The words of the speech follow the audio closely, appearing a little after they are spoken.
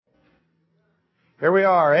Here we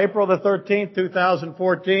are, April the 13th,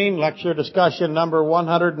 2014, lecture discussion number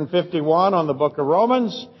 151 on the book of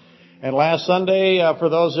Romans. And last Sunday, for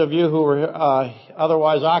those of you who were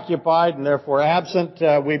otherwise occupied and therefore absent,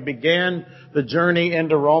 we began the journey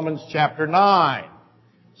into Romans chapter 9.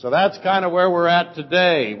 So that's kind of where we're at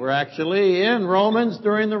today. We're actually in Romans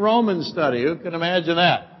during the Romans study. Who can imagine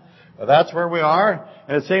that? Well, that's where we are.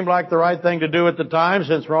 And it seemed like the right thing to do at the time,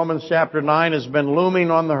 since Romans chapter 9 has been looming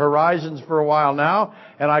on the horizons for a while now.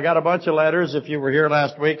 And I got a bunch of letters. If you were here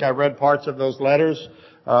last week, I read parts of those letters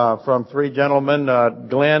from three gentlemen,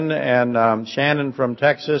 Glenn and Shannon from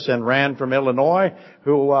Texas and Rand from Illinois,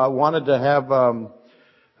 who wanted to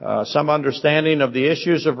have some understanding of the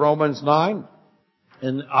issues of Romans 9.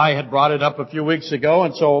 And I had brought it up a few weeks ago,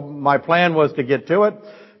 and so my plan was to get to it.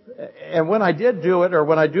 And when I did do it, or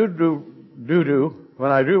when I do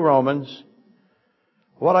Romans,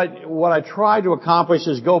 what I try to accomplish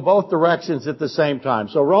is go both directions at the same time.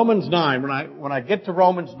 So Romans 9, when I get to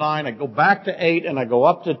Romans 9, I go back to 8 and I go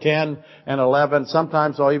up to 10 and 11.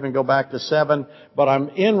 Sometimes I'll even go back to 7. But I'm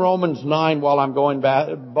in Romans 9 while I'm going back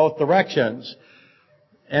both directions.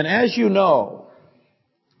 And as you know,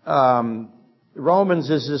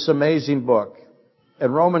 Romans is this amazing book.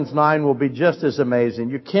 And Romans 9 will be just as amazing.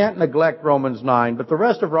 You can't neglect Romans 9, but the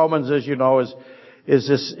rest of Romans, as you know, is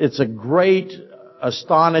this, it's a great,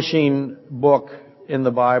 astonishing book in the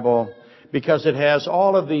Bible because it has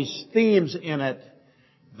all of these themes in it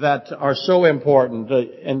that are so important.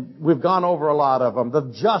 And we've gone over a lot of them.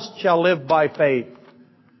 The just shall live by faith.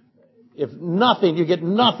 If nothing, you get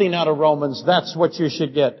nothing out of Romans, that's what you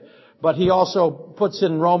should get. But he also puts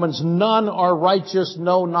in Romans, none are righteous,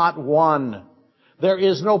 no, not one. There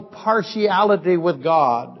is no partiality with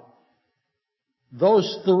God.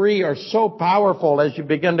 Those three are so powerful as you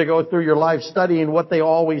begin to go through your life studying what they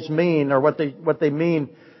always mean or what they mean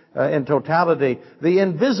in totality. The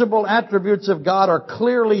invisible attributes of God are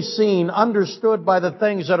clearly seen, understood by the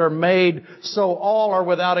things that are made, so all are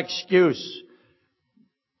without excuse.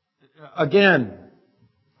 Again,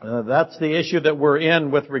 that's the issue that we're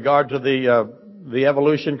in with regard to the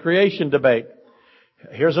evolution creation debate.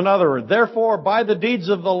 Here's another one. Therefore, by the deeds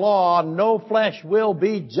of the law, no flesh will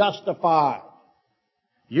be justified.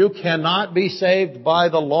 You cannot be saved by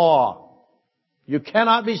the law. You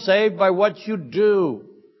cannot be saved by what you do.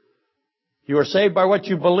 You are saved by what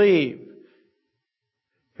you believe.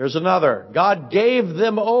 Here's another. God gave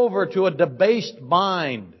them over to a debased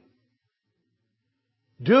mind.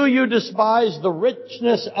 Do you despise the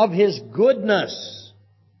richness of His goodness?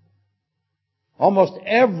 Almost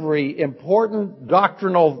every important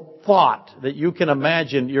doctrinal thought that you can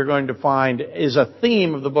imagine you're going to find is a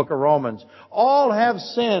theme of the book of Romans. All have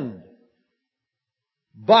sinned,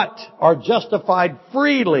 but are justified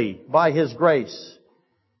freely by His grace.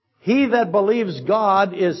 He that believes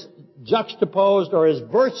God is juxtaposed, or is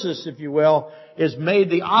versus, if you will, is made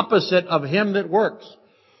the opposite of him that works.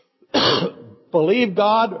 Believe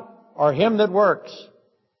God or him that works.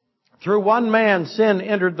 Through one man, sin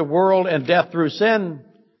entered the world, and death through sin.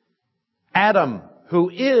 Adam, who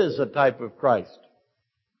is a type of Christ.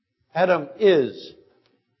 Adam is.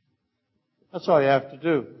 That's all you have to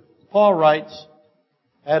do. Paul writes,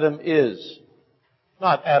 Adam is.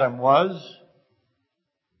 Not Adam was.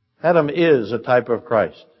 Adam is a type of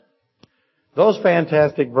Christ. Those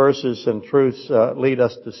fantastic verses and truths lead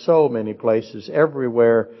us to so many places,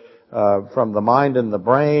 everywhere, from the mind and the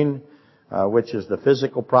brain, which is the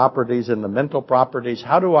physical properties and the mental properties.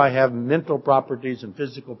 How do I have mental properties and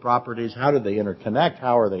physical properties? How do they interconnect?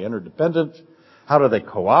 How are they interdependent? How do they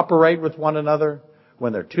cooperate with one another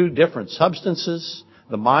when they're two different substances?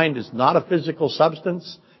 The mind is not a physical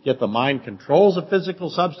substance, yet the mind controls a physical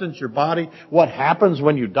substance, your body. What happens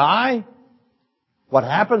when you die? What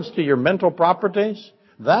happens to your mental properties?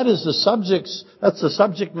 That's the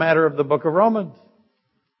subject matter of the book of Romans.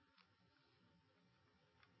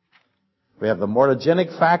 We have the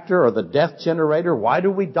mortogenic factor, or the death generator. Why do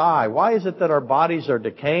we die? Why is it that our bodies are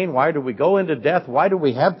decaying? Why do we go into death? Why do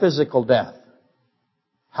we have physical death?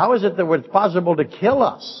 How is it that it's possible to kill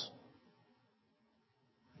us?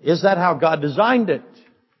 Is that how God designed it?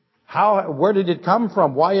 Where did it come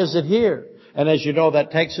from? Why is it here? And as you know, that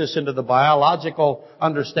takes us into the biological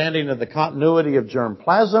understanding of the continuity of germ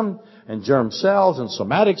plasm and germ cells and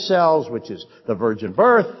somatic cells, which is the virgin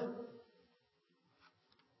birth.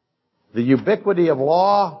 The ubiquity of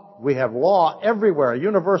law. We have law everywhere,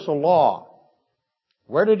 universal law.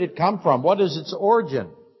 Where did it come from? What is its origin?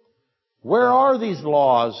 Where are these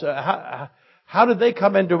laws? How did they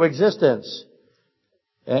come into existence?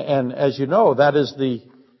 And as you know, that is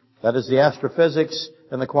the astrophysics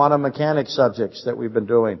and the quantum mechanics subjects that we've been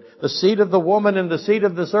doing. The seed of the woman and the seed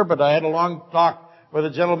of the serpent. I had a long talk with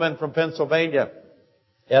a gentleman from Pennsylvania.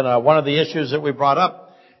 And one of the issues that we brought up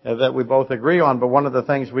that we both agree on, but one of the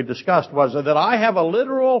things we discussed was that I have a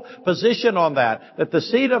literal position on that the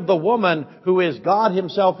seed of the woman, who is God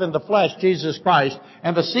himself in the flesh, Jesus Christ,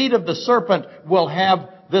 and the seed of the serpent will have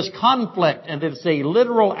this conflict, and it's a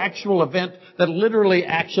literal, actual event that literally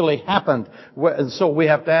actually happened. And so we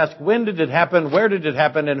have to ask, when did it happen, where did it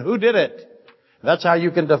happen, and who did it? That's how you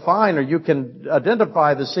can define or you can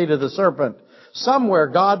identify the seed of the serpent. Somewhere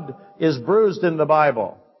God is bruised in the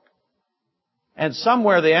Bible. And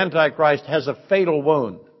somewhere the Antichrist has a fatal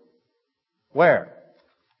wound. Where?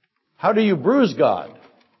 How do you bruise God?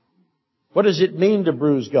 What does it mean to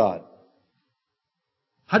bruise God?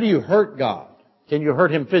 How do you hurt God? Can you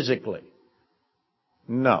hurt him physically?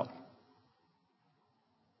 No.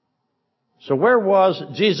 So where was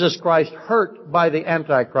Jesus Christ hurt by the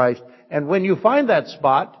Antichrist? And when you find that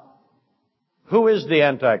spot, who is the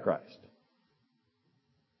Antichrist?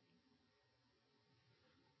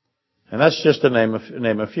 And that's just to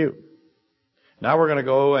name a few. Now we're going to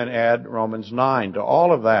go and add Romans 9 to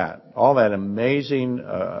all of that amazing.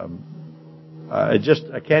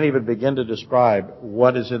 I can't even begin to describe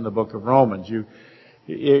what is in the book of Romans.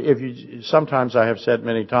 Sometimes I have said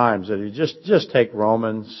many times that you just take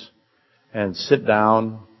Romans and sit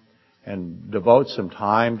down and devote some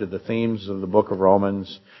time to the themes of the book of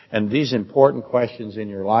Romans, and these important questions in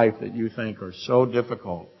your life that you think are so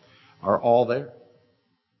difficult are all there.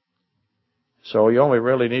 So you only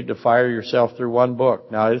really need to fire yourself through one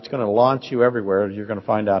book. Now, it's going to launch you everywhere, as you're going to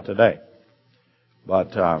find out today.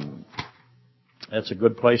 But that's a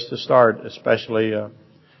good place to start, especially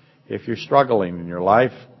if you're struggling in your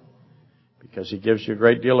life, because he gives you a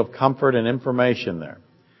great deal of comfort and information there.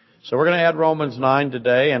 So we're going to add Romans 9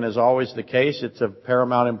 today, and as always the case, it's of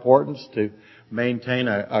paramount importance to maintain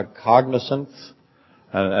a cognizance,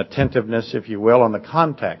 an attentiveness, if you will, on the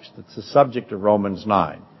context. It's the subject of Romans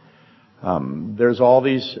 9. There's all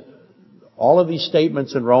of these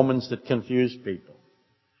statements in Romans that confuse people.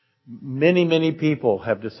 Many people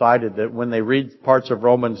have decided that when they read parts of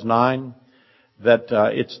Romans 9, that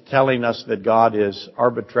it's telling us that God is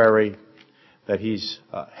arbitrary, that He's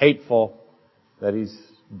hateful, that He's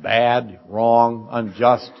bad, wrong,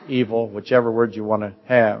 unjust, evil, whichever word you want to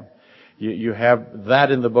have. You have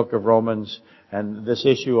that in the book of Romans, and this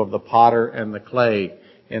issue of the potter and the clay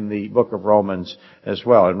in the book of Romans as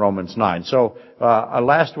well, in Romans 9. So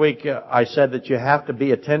last week I said that you have to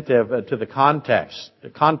be attentive to the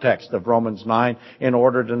context of Romans 9 in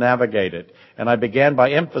order to navigate it. And I began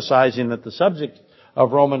by emphasizing that the subject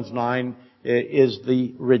of Romans 9 is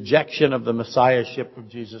the rejection of the Messiahship of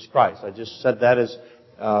Jesus Christ. I just said that as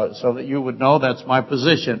so that you would know that's my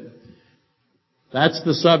position. That's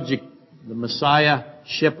the subject, the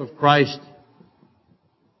Messiahship of Christ.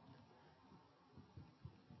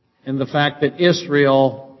 And the fact that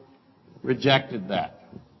Israel rejected that.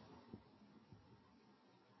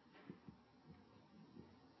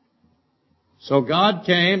 So God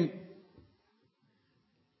came.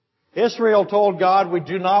 Israel told God, we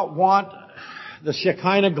do not want the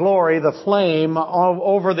Shekinah glory, the flame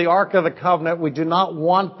over the Ark of the Covenant. We do not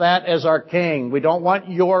want that as our king. We don't want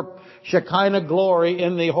your Shekinah glory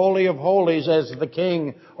in the Holy of Holies as the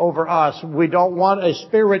king over us. We don't want a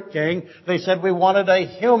spirit king. They said we wanted a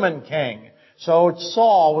human king. So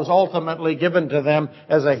Saul was ultimately given to them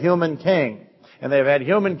as a human king. And they've had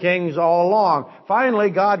human kings all along. Finally,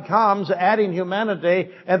 God comes adding humanity,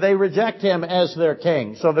 and they reject Him as their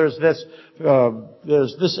king. So there's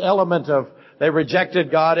this element of they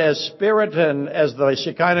rejected God as spirit and as the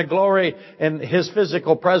Shekinah glory and His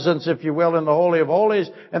physical presence, if you will, in the Holy of Holies.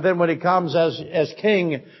 And then when He comes as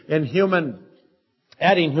king in human,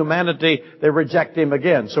 adding humanity, they reject Him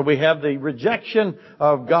again. So we have the rejection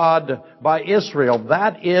of God by Israel.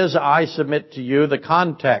 That is, I submit to you, the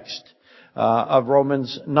context of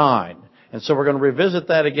Romans 9. And so we're going to revisit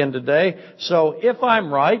that again today. So if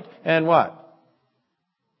I'm right, and what?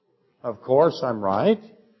 Of course I'm right.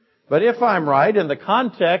 But if I'm right, and the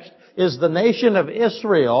context is the nation of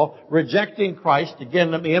Israel rejecting Christ,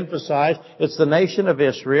 again, let me emphasize, it's the nation of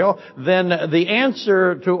Israel, then the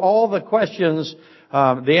answer to all the questions,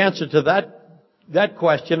 the answer to that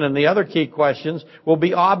question and the other key questions will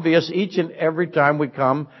be obvious each and every time we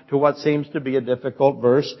come to what seems to be a difficult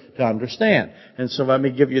verse to understand. And so let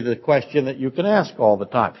me give you the question that you can ask all the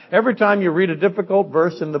time. Every time you read a difficult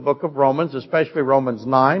verse in the book of Romans, especially Romans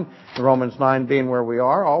 9 being where we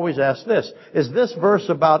are, always ask this: is this verse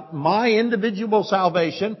about my individual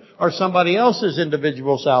salvation or somebody else's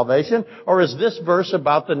individual salvation? Or is this verse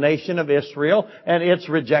about the nation of Israel and its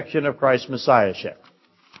rejection of Christ's Messiahship?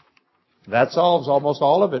 That solves almost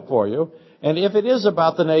all of it for you. And if it is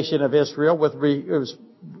about the nation of Israel,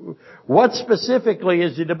 what specifically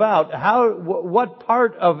is it about? What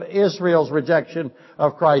part of Israel's rejection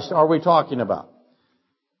of Christ are we talking about?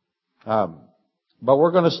 But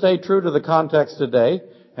we're going to stay true to the context today.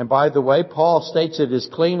 And by the way, Paul states it as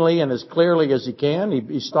cleanly and as clearly as he can.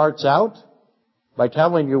 He starts out by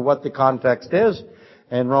telling you what the context is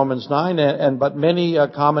in Romans 9. But many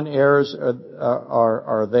common errors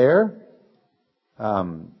are there.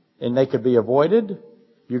 And they could be avoided.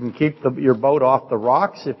 You can keep your boat off the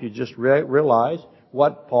rocks if you just realize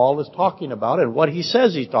what Paul is talking about and what he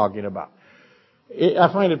says he's talking about. I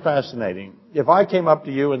find it fascinating. If I came up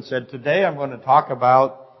to you and said, today I'm going to talk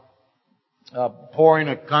about pouring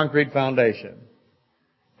a concrete foundation,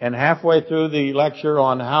 and halfway through the lecture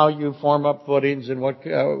on how you form up footings and what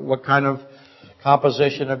kind of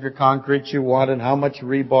composition of your concrete you want and how much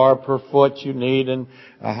rebar per foot you need and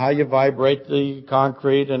how you vibrate the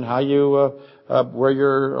concrete and how you where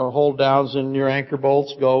your hold downs and your anchor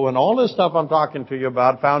bolts go and all this stuff I'm talking to you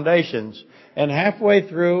about, foundations. And halfway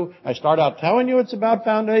through, I start out telling you it's about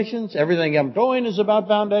foundations. Everything I'm doing is about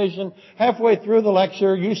foundation. Halfway through the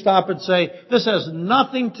lecture, you stop and say, this has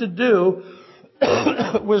nothing to do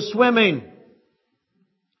with swimming.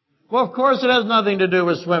 Well, of course it has nothing to do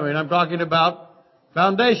with swimming. I'm talking about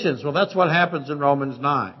foundations. Well, that's what happens in Romans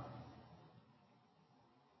 9.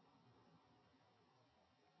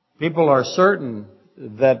 People are certain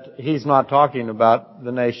that he's not talking about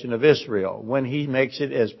the nation of Israel when he makes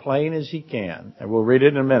it as plain as he can. And we'll read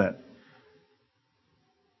it in a minute.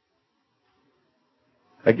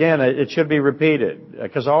 Again, it should be repeated,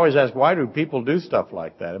 because I always ask, why do people do stuff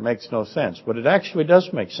like that? It makes no sense. But it actually does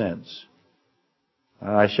make sense.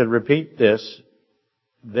 I should repeat this.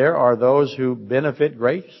 There are those who benefit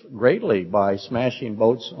greatly by smashing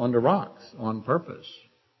boats onto rocks on purpose.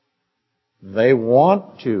 They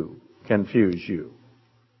want to confuse you,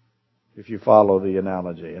 if you follow the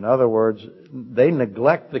analogy. In other words, they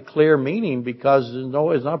neglect the clear meaning because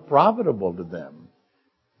it's not profitable to them.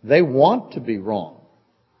 They want to be wrong.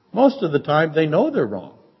 Most of the time they know they're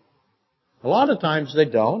wrong. A lot of times they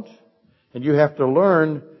don't. And you have to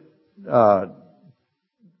learn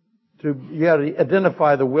you have to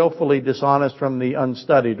identify the willfully dishonest from the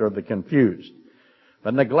unstudied or the confused.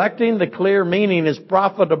 But neglecting the clear meaning is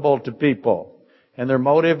profitable to people. And their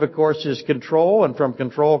motive, of course, is control. And from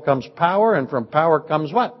control comes power. And from power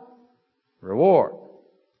comes what? Reward.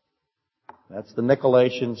 That's the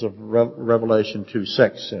Nicolaitans of Revelation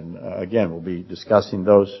 2:6. And again, we'll be discussing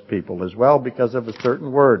those people as well because of a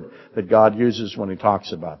certain word that God uses when He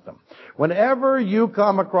talks about them. Whenever you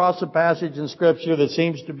come across a passage in Scripture that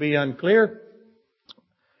seems to be unclear,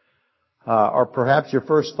 or perhaps your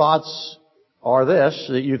first thoughts are this,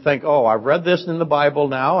 that you think, oh, I've read this in the Bible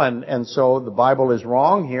now, and so the Bible is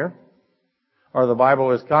wrong here, or the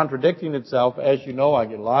Bible is contradicting itself. As you know, I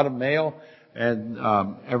get a lot of mail, and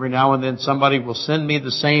every now and then somebody will send me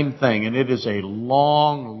the same thing, and it is a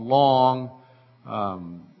long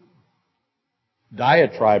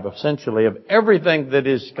diatribe, essentially, of everything that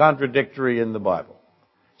is contradictory in the Bible.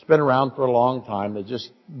 It's been around for a long time. They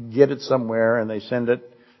just get it somewhere, and they send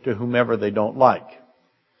it to whomever they don't like.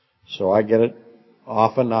 So I get it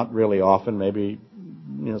often, not really often, maybe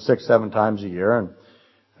 6-7 times a year, and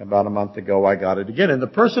about a month ago I got it again. And the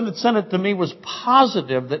person that sent it to me was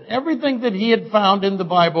positive that everything that he had found in the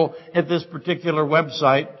Bible at this particular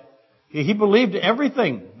website, he believed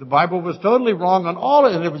everything. The Bible was totally wrong on all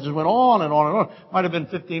of it, and it just went on and on and on. Might have been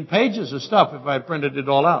 15 pages of stuff if I had printed it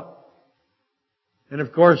all out. And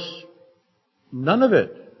of course, none of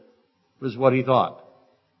it was what he thought.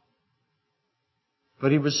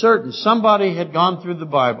 But he was certain somebody had gone through the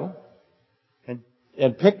Bible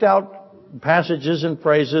and picked out passages and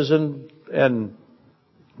phrases and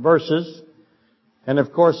verses, and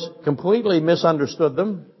of course completely misunderstood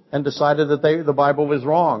them and decided that the Bible was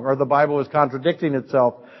wrong, or the Bible was contradicting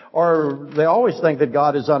itself, or they always think that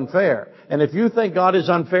God is unfair. And if you think God is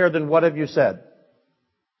unfair, then what have you said?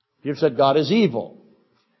 You've said God is evil.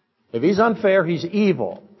 If He's unfair, He's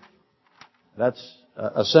evil. That's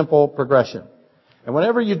a simple progression. And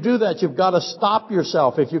whenever you do that, you've got to stop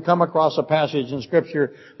yourself if you come across a passage in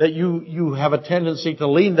Scripture that you have a tendency to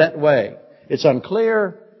lean that way. It's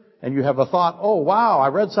unclear, and you have a thought, oh wow, I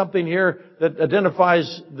read something here that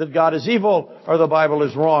identifies that God is evil, or the Bible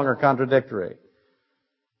is wrong or contradictory.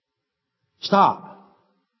 Stop.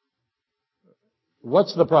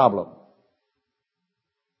 What's the problem?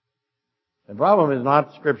 The problem is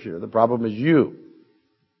not Scripture. The problem is you.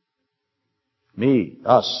 Me,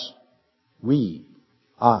 us, we,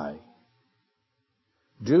 I.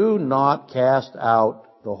 Do not cast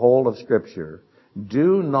out the whole of Scripture.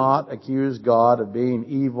 Do not accuse God of being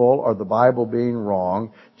evil or the Bible being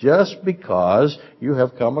wrong just because you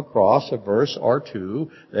have come across a verse or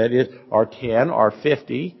two that is, or 10 or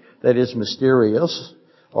 50 that is mysterious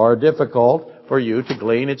or difficult for you to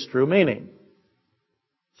glean its true meaning.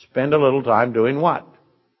 Spend a little time doing what?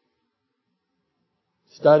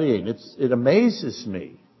 Studying. It amazes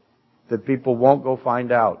me that people won't go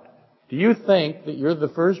find out. Do you think that you're the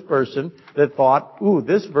first person that thought, ooh,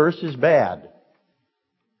 this verse is bad?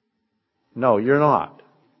 No, you're not.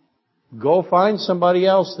 Go find somebody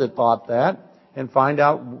else that thought that and find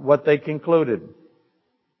out what they concluded.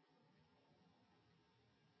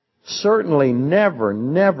 Certainly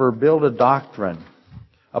never build a doctrine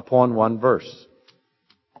upon one verse.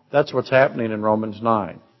 That's what's happening in Romans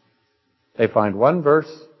 9. They find one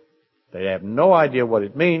verse, they have no idea what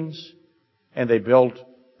it means, and they built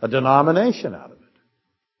a denomination out of it.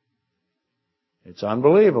 It's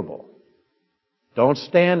unbelievable. Don't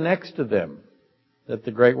stand next to them at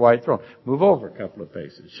the great white throne. Move over a couple of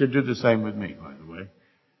paces. Should do the same with me, by the way.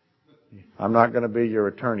 I'm not going to be your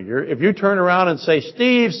attorney. If you turn around and say,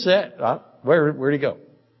 Steve said, where'd he go?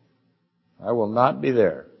 I will not be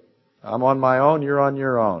there. I'm on my own, you're on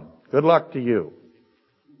your own. Good luck to you.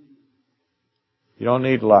 You don't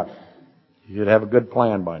need luck. You should have a good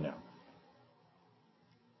plan by now.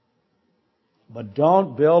 But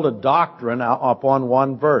don't build a doctrine upon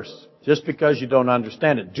one verse just because you don't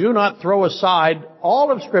understand it. Do not throw aside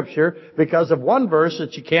all of Scripture because of one verse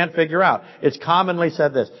that you can't figure out. It's commonly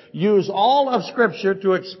said this. Use all of Scripture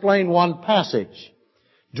to explain one passage.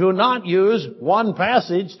 Do not use one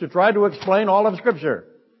passage to try to explain all of Scripture.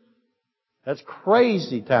 That's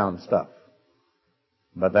crazy town stuff.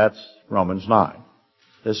 But that's Romans 9.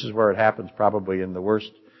 This is where it happens probably in the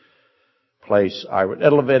worst place.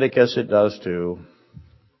 At Leviticus it does too.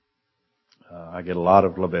 I get a lot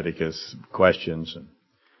of Leviticus questions, and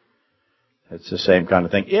it's the same kind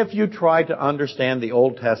of thing. If you try to understand the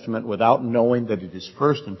Old Testament without knowing that it is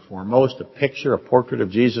first and foremost a picture, a portrait of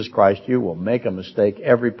Jesus Christ, you will make a mistake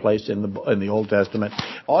every place in the Old Testament.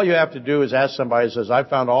 All you have to do is ask somebody who says, I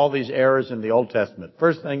found all these errors in the Old Testament.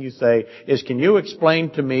 First thing you say is, can you explain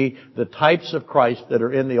to me the types of Christ that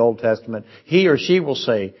are in the Old Testament? He or she will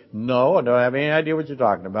say, no, I don't have any idea what you're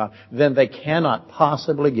talking about. Then they cannot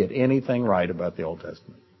possibly get anything right about the Old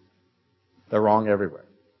Testament. They're wrong everywhere.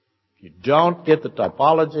 You don't get the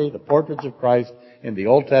typology, the portraits of Christ in the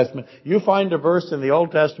Old Testament. You find a verse in the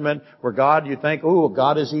Old Testament where you think, ooh,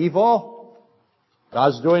 God is evil.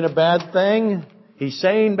 God's doing a bad thing. He's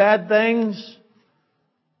saying bad things.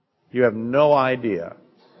 You have no idea.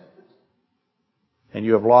 And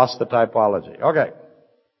you have lost the typology. Okay.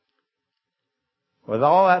 With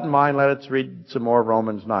all that in mind, let's read some more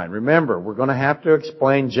Romans 9. Remember, we're going to have to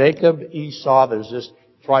explain Jacob, Esau. There's this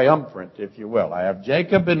triumvirate, if you will. I have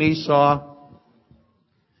Jacob and Esau.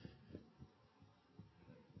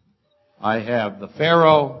 I have the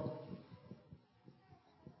Pharaoh.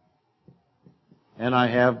 And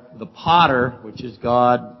I have the potter, which is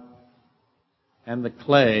God, and the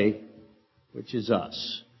clay, which is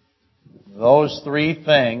us. Those three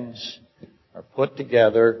things are put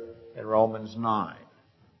together in Romans 9.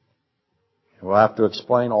 We'll have to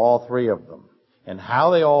explain all three of them and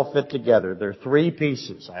how they all fit together. There are three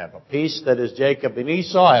pieces. I have a piece that is Jacob and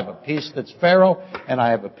Esau. I have a piece that's Pharaoh. And I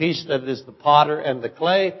have a piece that is the potter and the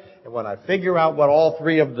clay. And when I figure out what all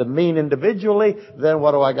three of them mean individually, then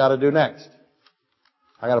what do I got to do next?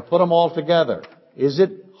 I got to put them all together. Is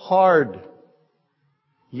it hard?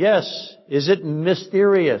 Yes. Is it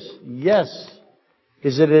mysterious? Yes.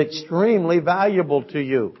 Is it extremely valuable to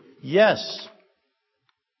you? Yes.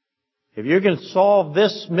 If you can solve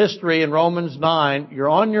this mystery in Romans 9, you're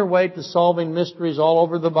on your way to solving mysteries all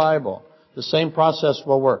over the Bible. The same process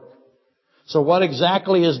will work. So what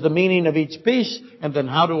exactly is the meaning of each piece? And then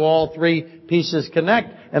how do all three pieces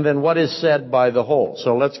connect? And then what is said by the whole?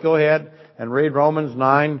 So let's go ahead and read Romans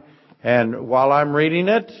 9. And while I'm reading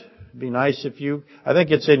it, it'd be nice if I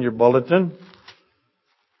think it's in your bulletin.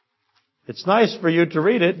 It's nice for you to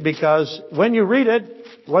read it because when you read it,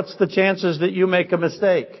 what's the chances that you make a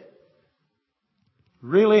mistake?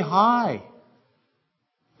 really high.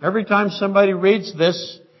 Every time somebody reads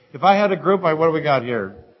this, if I had a group, what do we got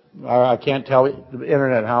here? I can't tell the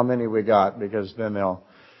internet how many we got because then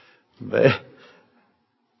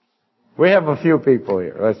we have a few people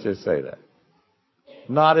here. Let's just say that.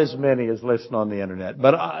 Not as many as listen on the internet.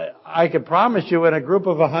 But I can promise you in a group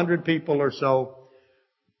of 100 people or so,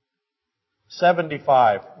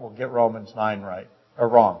 75 will get Romans 9 right. Or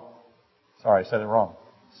wrong. Sorry, I said it wrong.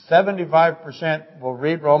 75% will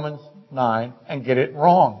read Romans 9 and get it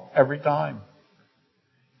wrong every time.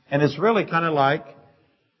 And it's really kind of like,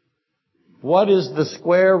 what is the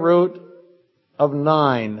square root of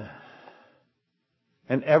 9?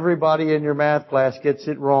 And everybody in your math class gets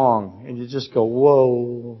it wrong. And you just go,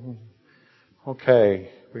 whoa. Okay,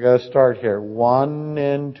 we got to start here. 1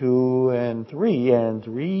 and 2 and 3 and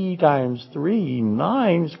 3 times 3,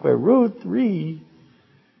 9 square root 3.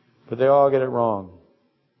 But they all get it wrong.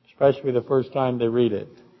 Especially the first time they read it.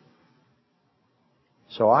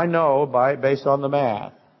 So I know based on the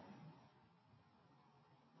math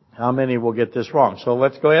how many will get this wrong. So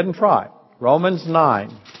let's go ahead and try. Romans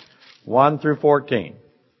 9, 1 through 14.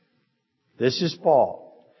 This is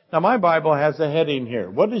Paul. Now my Bible has a heading here.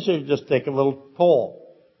 What is it? Just take a little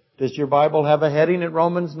poll. Does your Bible have a heading at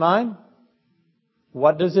Romans 9?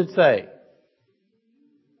 What does it say?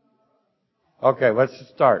 Okay, let's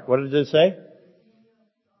start. What does it say?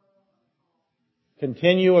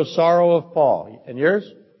 Continuous sorrow of Paul. And yours?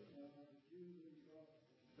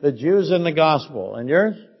 The Jews in the gospel. And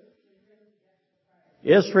yours?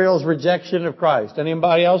 Israel's rejection of Christ.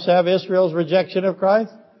 Anybody else have Israel's rejection of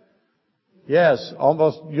Christ? Yes,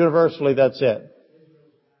 almost universally that's it.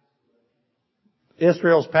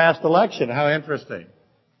 Israel's past election. How interesting.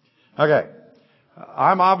 Okay.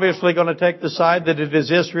 I'm obviously going to take the side that it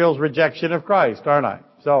is Israel's rejection of Christ, aren't I?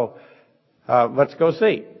 So, let's go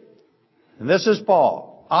see. And this is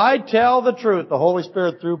Paul. I tell the truth, the Holy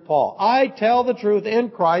Spirit through Paul. I tell the truth in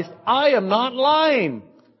Christ. I am not lying.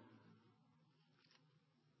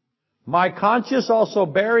 My conscience also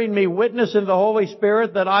bearing me witness in the Holy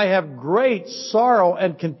Spirit that I have great sorrow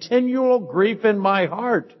and continual grief in my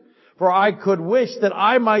heart. For I could wish that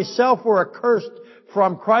I myself were accursed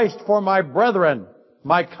from Christ for my brethren,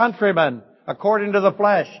 my countrymen, according to the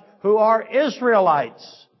flesh, who are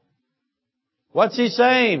Israelites. What's he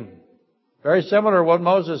saying? Very similar to what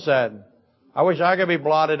Moses said. I wish I could be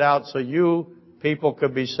blotted out so you people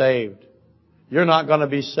could be saved. You're not going to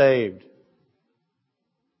be saved.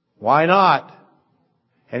 Why not?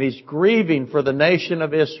 And he's grieving for the nation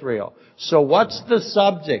of Israel. So what's the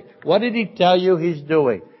subject? What did he tell you he's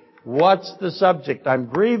doing? What's the subject? I'm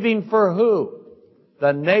grieving for who?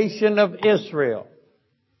 The nation of Israel.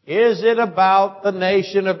 Is it about the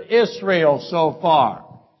nation of Israel so far?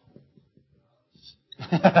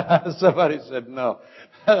 Somebody said no.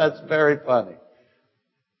 That's very funny.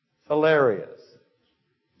 Hilarious.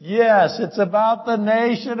 Yes, it's about the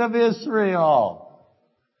nation of Israel.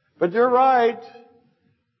 But you're right.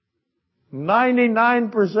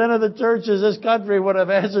 99% of the churches in this country would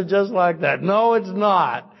have answered just like that. No, it's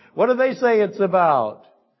not. What do they say it's about?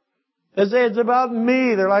 They say it's about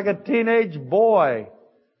me. They're like a teenage boy.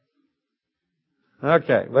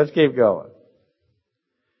 Okay, let's keep going.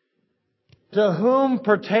 To whom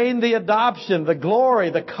pertain the adoption, the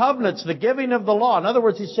glory, the covenants, the giving of the law. In other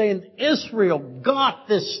words, he's saying Israel got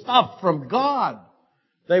this stuff from God.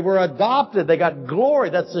 They were adopted. They got glory.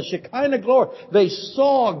 That's the Shekinah glory. They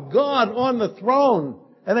saw God on the throne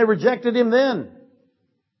and they rejected Him then.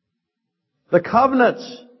 The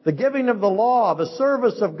covenants, the giving of the law, the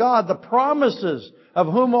service of God, the promises of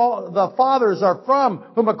whom all the fathers are from,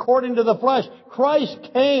 whom according to the flesh, Christ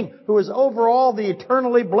came, who is over all the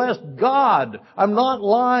eternally blessed God. I'm not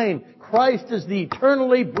lying. Christ is the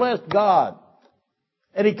eternally blessed God.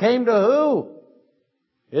 And He came to who?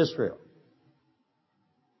 Israel.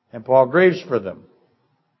 And Paul grieves for them.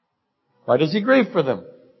 Why does he grieve for them?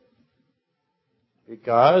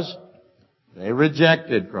 Because they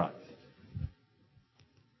rejected Christ.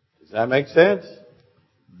 Does that make sense?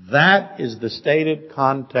 That is the stated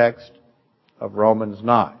context of Romans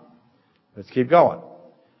 9. Let's keep going.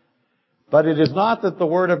 But it is not that the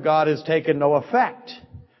Word of God has taken no effect,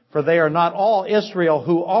 for they are not all Israel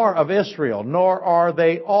who are of Israel, nor are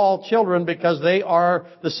they all children because they are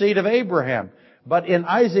the seed of Abraham. But in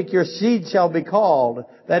Isaac your seed shall be called.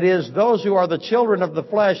 That is, those who are the children of the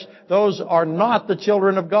flesh, those are not the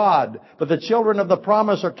children of God. But the children of the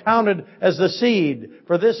promise are counted as the seed.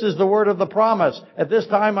 For this is the word of the promise. At this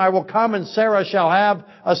time I will come and Sarah shall have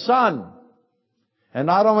a son. And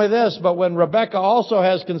not only this, but when Rebekah also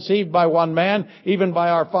has conceived by one man, even by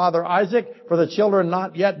our father Isaac, for the children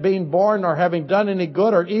not yet being born nor having done any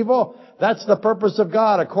good or evil, that's the purpose of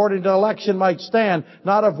God, according to election might stand,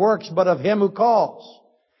 not of works, but of him who calls.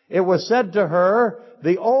 It was said to her,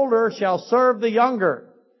 the older shall serve the younger.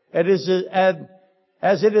 It is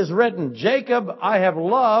as it is written, Jacob I have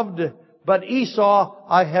loved, but Esau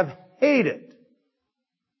I have hated.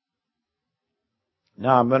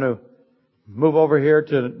 Now I'm going to move over here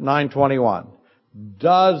to 9:21.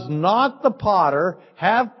 Does not the potter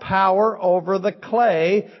have power over the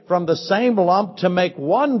clay from the same lump to make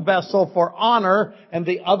one vessel for honor and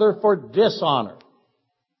the other for dishonor?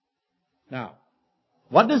 Now,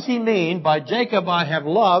 what does he mean by Jacob I have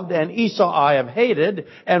loved and Esau I have hated,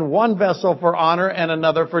 and one vessel for honor and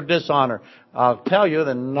another for dishonor? I'll tell you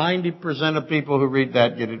that 90% of people who read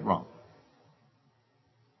that get it wrong.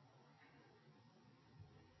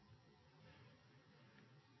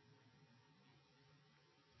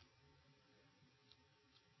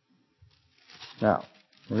 Now,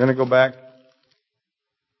 we're going to go back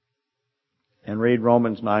and read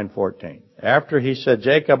Romans 9:14. After he said,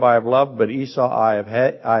 Jacob I have loved, but Esau I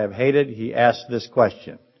have hated, he asked this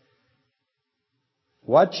question.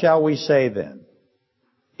 What shall we say then?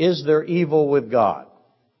 Is there evil with God?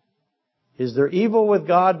 Is there evil with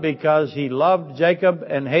God because he loved Jacob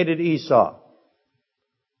and hated Esau?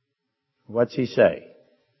 What's he say?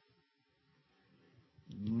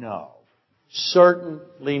 No.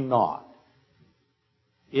 Certainly not.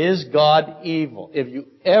 Is God evil? If you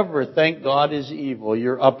ever think God is evil,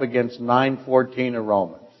 you're up against 9:14 of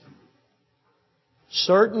Romans.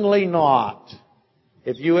 Certainly not.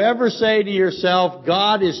 If you ever say to yourself,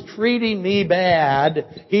 God is treating me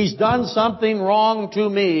bad, He's done something wrong to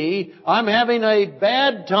me, I'm having a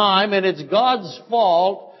bad time and it's God's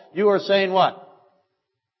fault, you are saying what?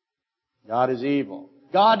 God is evil.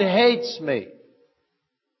 God hates me.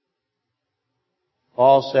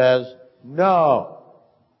 Paul says, no.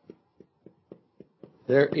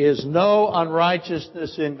 There is no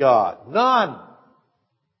unrighteousness in God. None.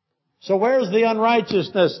 So where's the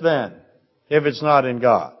unrighteousness then, if it's not in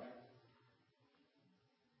God?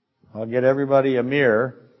 I'll get everybody a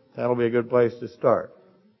mirror. That'll be a good place to start.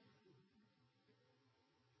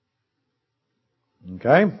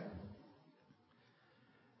 Okay?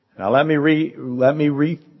 Now let me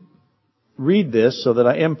read this so that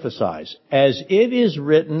I emphasize. As it is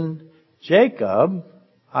written, Jacob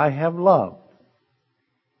I have loved.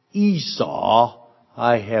 Esau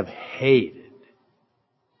I have hated.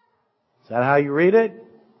 Is that how you read it?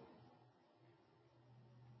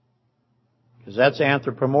 Because that's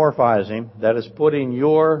anthropomorphizing. That is putting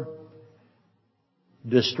your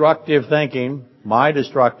destructive thinking, my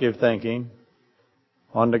destructive thinking,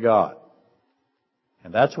 onto God.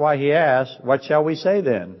 And that's why he asked, what shall we say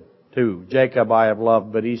then to Jacob I have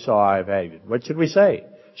loved, but Esau I have hated? What should we say?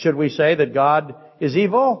 Should we say that God is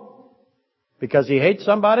evil because he hates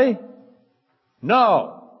somebody?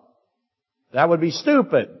 No. That would be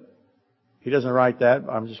stupid. He doesn't write that.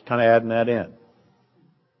 I'm just kind of adding that in.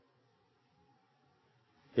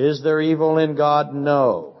 Is there evil in God?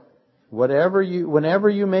 No. Whenever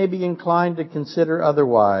you may be inclined to consider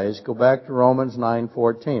otherwise, go back to Romans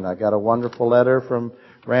 9:14. I got a wonderful letter from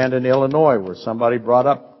Randon, Illinois, where somebody brought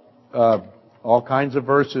up all kinds of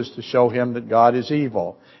verses to show him that God is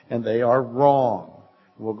evil, and they are wrong.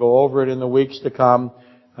 We'll go over it in the weeks to come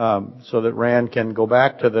so that Rand can go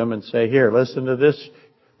back to them and say, here, listen to this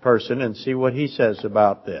person and see what he says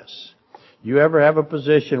about this. You ever have a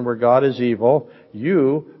position where God is evil,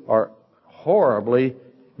 you are horribly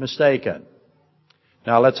mistaken.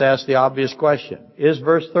 Now let's ask the obvious question. Is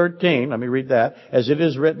verse 13, let me read that, as it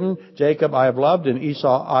is written, Jacob I have loved and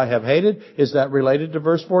Esau I have hated, is that related to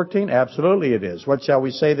verse 14? Absolutely it is. What shall we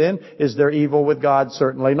say then? Is there evil with God?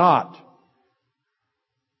 Certainly not.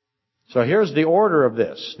 So here's the order of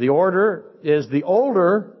this. The order is the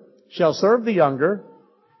older shall serve the younger.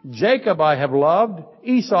 Jacob I have loved.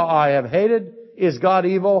 Esau I have hated. Is God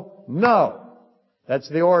evil? No. That's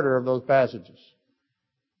the order of those passages.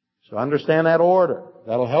 So understand that order.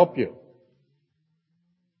 That'll help you.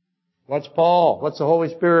 What's the Holy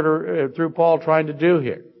Spirit through Paul trying to do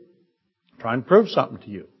here? Trying to prove something to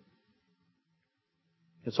you.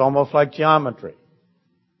 It's almost like geometry.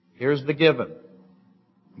 Here's the given.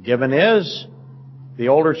 The given is, the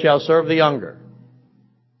older shall serve the younger.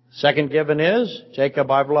 Second given is, Jacob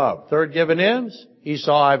I've loved. Third given is,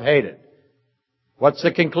 Esau I've hated. What's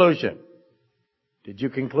the conclusion? Did you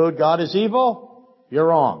conclude God is evil? You're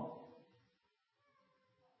wrong.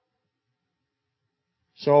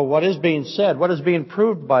 So what is being said? What is being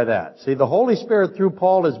proved by that? See, the Holy Spirit through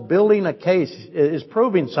Paul is building a case, is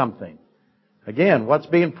proving something. Again, what's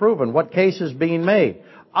being proven? What case is being made?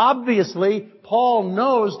 Obviously, Paul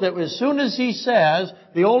knows that as soon as he says,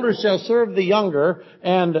 the older shall serve the younger,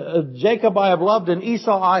 and Jacob I have loved and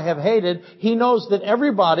Esau I have hated, he knows that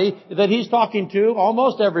everybody that he's talking to,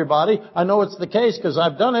 almost everybody, I know it's the case because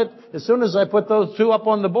I've done it, as soon as I put those two up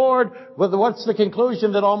on the board, what's the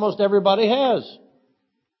conclusion that almost everybody has?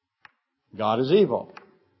 God is evil.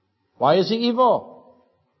 Why is he evil?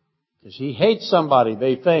 Because he hates somebody,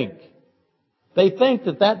 they think. They think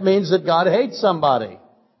that means that God hates somebody.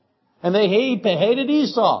 And they hated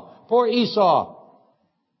Esau. Poor Esau.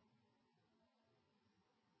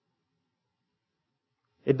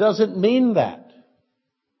 It doesn't mean that.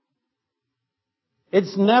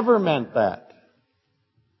 It's never meant that.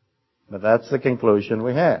 But that's the conclusion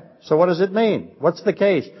we have. So what does it mean? What's the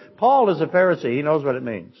case? Paul is a Pharisee. He knows what it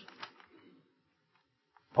means.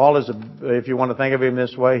 Paul is, if you want to think of him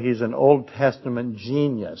this way, he's an Old Testament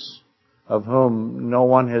genius of whom no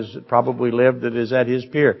one has probably lived that is at his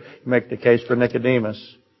peer. You make the case for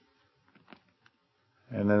Nicodemus.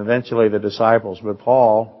 And then eventually the disciples. But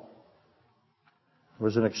Paul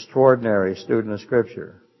was an extraordinary student of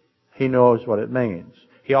Scripture. He knows what it means.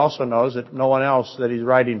 He also knows that no one else that he's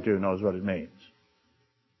writing to knows what it means.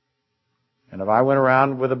 And if I went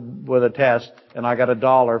around with a test and I got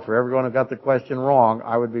 $1 for everyone who got the question wrong,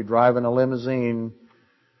 I would be driving a limousine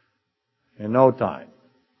in no time.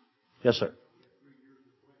 Yes, sir.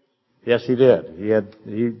 Yes, he did.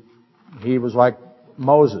 He was like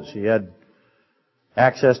Moses. He had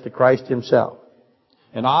access to Christ himself.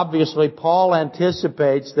 And obviously, Paul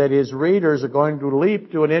anticipates that his readers are going to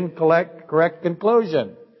leap to an incorrect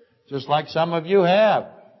conclusion, just like some of you have.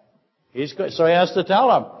 So he has to tell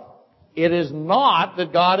them, it is not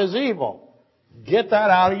that God is evil. Get that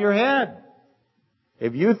out of your head.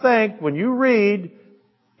 If you think, when you read,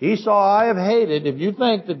 Esau I have hated, if you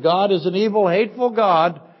think that God is an evil, hateful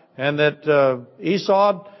God, and that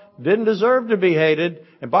Esau didn't deserve to be hated,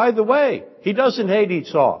 and by the way, he doesn't hate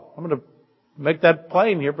Esau. I'm going to make that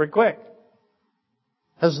plain here pretty quick.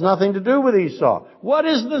 Has nothing to do with Esau. What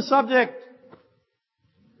is the subject?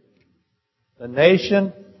 The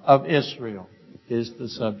nation of Israel is the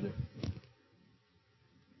subject.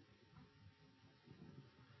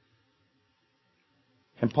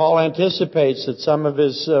 And Paul anticipates that some of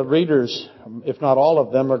his readers, if not all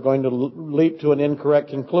of them, are going to leap to an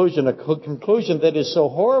incorrect conclusion, a conclusion that is so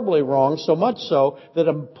horribly wrong, so much so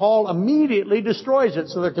that Paul immediately destroys it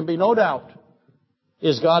so there can be no doubt.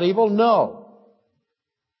 Is God evil? No.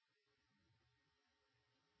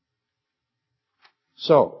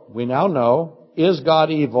 So, we now know, is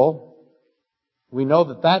God evil? We know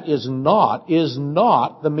that is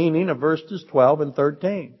not the meaning of verses 12 and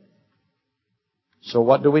 13. So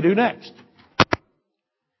what do we do next?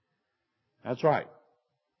 That's right.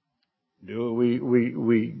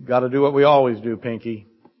 We got to do what we always do, Pinky.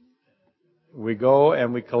 We go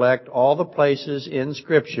and we collect all the places in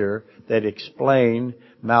Scripture that explain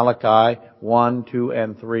Malachi 1, 2,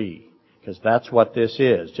 and 3. Because that's what this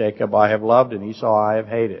is. Jacob I have loved and Esau I have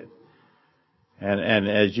hated. And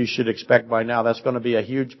as you should expect by now, that's going to be a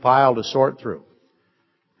huge pile to sort through.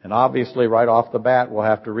 And obviously, right off the bat, we'll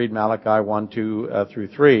have to read Malachi 1, 2 through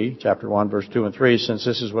 3, chapter 1, verse 2 and 3, since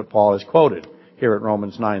this is what Paul has quoted here at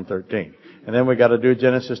Romans 9, 13. And then we've got to do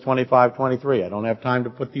Genesis 25, 23. I don't have time to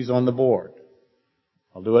put these on the board.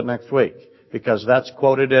 I'll do it next week, because that's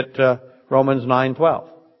quoted at Romans 9, 12.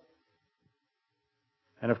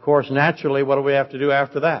 And of course, naturally, what do we have to do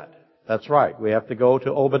after that? That's right. We have to go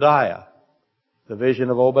to Obadiah, the vision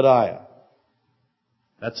of Obadiah.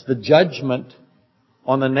 That's the judgment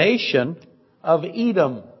on the nation of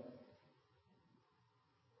Edom.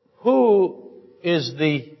 Who is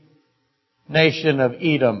the nation of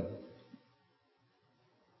Edom?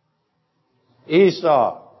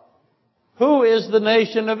 Esau. Who is the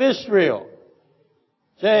nation of Israel?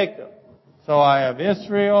 Jacob. So I have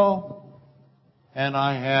Israel and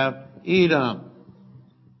I have Edom.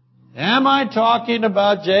 Am I talking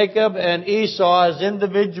about Jacob and Esau as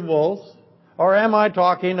individuals, or am I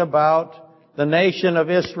talking about the nation of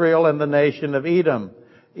Israel and the nation of Edom?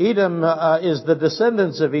 Edom is the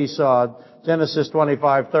descendants of Esau, Genesis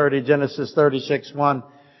 25:30, Genesis 36:1,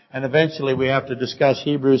 and eventually we have to discuss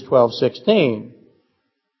Hebrews 12:16.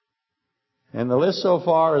 And the list so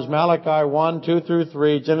far is Malachi 1, 2 through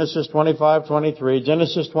 3, Genesis 25:23,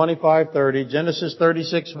 Genesis 25:30, Genesis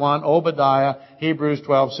 36:1, Obadiah, Hebrews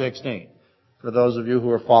 12:16. For those of you who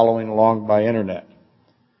are following along by internet.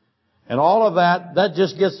 And all of that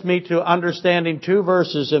just gets me to understanding two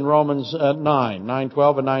verses in Romans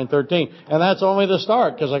 9:12 and 9:13. And that's only the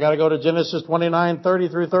start, because I got to go to Genesis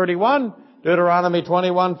 29:30 through 31, Deuteronomy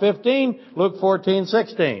 21:15, Luke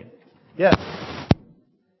 14:16. Yes.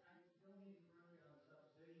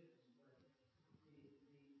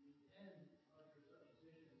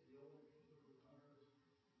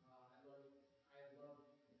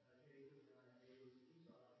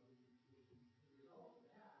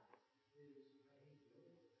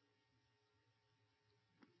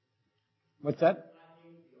 What's that?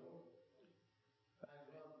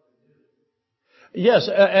 Yes,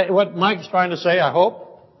 what Mike's trying to say, I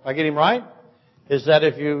hope, if I get him right, is that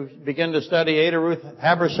if you begin to study Ada Ruth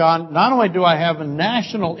Habershon, not only do I have a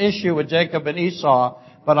national issue with Jacob and Esau,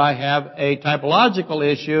 but I have a typological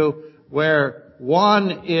issue where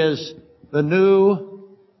one is the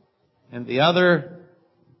new and the other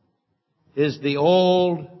is the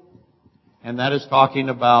old, and that is talking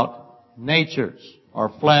about natures or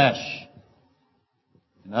flesh.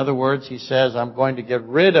 In other words, he says, I'm going to get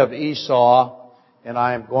rid of Esau, and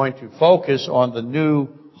I am going to focus on the new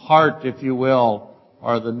heart, if you will,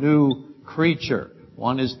 or the new creature.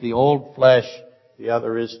 One is the old flesh, the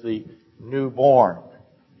other is the newborn,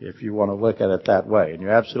 if you want to look at it that way. And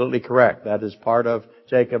you're absolutely correct. That is part of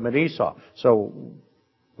Jacob and Esau. So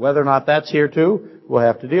whether or not that's here too, we'll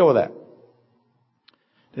have to deal with that.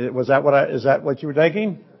 Is that what you were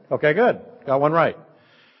taking? Okay, good. Got one right.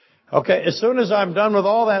 Okay, as soon as I'm done with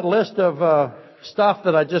all that list of stuff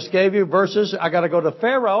that I just gave you, verses, I got to go to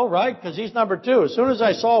Pharaoh, right? Because he's number 2. As soon as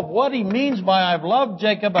I solve what he means by I've loved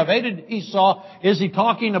Jacob, I've hated Esau, is he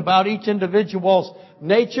talking about each individual's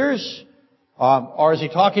natures? Or is he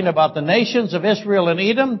talking about the nations of Israel and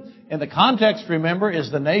Edom? And the context, remember, is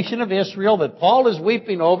the nation of Israel that Paul is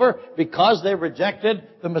weeping over because they rejected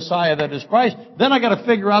the Messiah that is Christ. Then I got to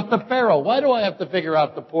figure out the Pharaoh. Why do I have to figure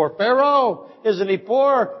out the poor Pharaoh? Isn't he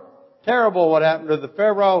poor? Terrible what happened to the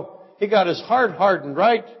Pharaoh. He got his heart hardened,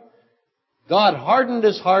 right? God hardened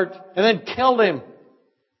his heart and then killed him.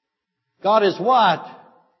 God is what?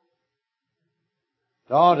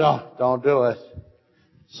 Don't do it.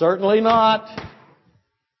 Certainly not.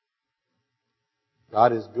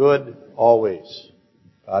 God is good always.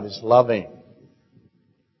 God is loving.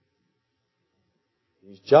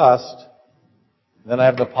 He's just. Then I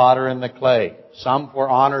have the potter and the clay. Some for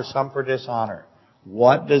honor, some for dishonor.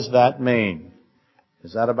 What does that mean?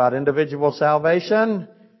 Is that about individual salvation?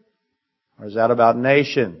 Or is that about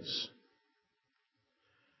nations?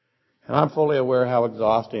 And I'm fully aware how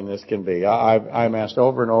exhausting this can be. I'm asked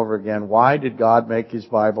over and over again, why did God make His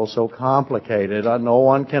Bible so complicated? No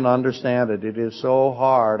one can understand it. It is so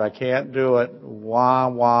hard. I can't do it. Wah,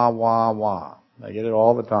 wah, wah, wah. I get it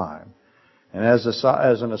all the time. And as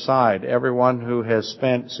an aside, everyone who has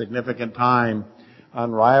spent significant time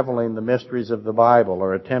unraveling the mysteries of the Bible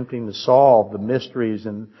or attempting to solve the mysteries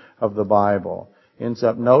of the Bible ends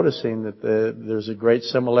up noticing that there's a great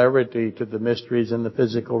similarity to the mysteries in the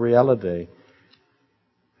physical reality.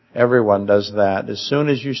 Everyone does that. As soon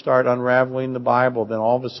as you start unraveling the Bible, then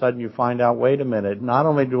all of a sudden you find out, wait a minute, not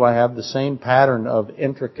only do I have the same pattern of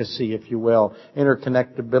intricacy, if you will,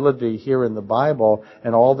 interconnectability here in the Bible,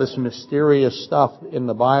 and all this mysterious stuff in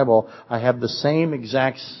the Bible, I have the same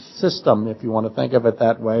exact system, if you want to think of it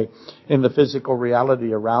that way, in the physical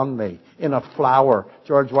reality around me. In a flower,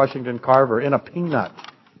 George Washington Carver, in a peanut.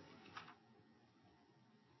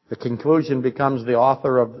 The conclusion becomes the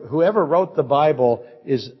author of, whoever wrote the Bible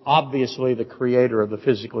is obviously the creator of the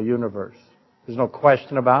physical universe. There's no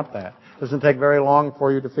question about that. It doesn't take very long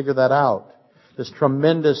for you to figure that out. This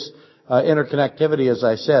tremendous interconnectivity, as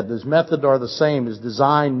I said. His method are the same. His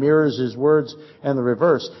design mirrors his words and the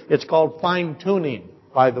reverse. It's called fine-tuning,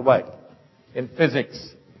 by the way, in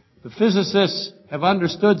physics. The physicists have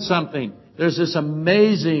understood something. There's this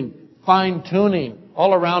amazing fine-tuning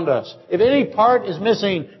all around us. If any part is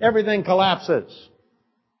missing, everything collapses.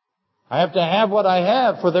 I have to have what I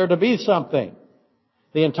have for there to be something.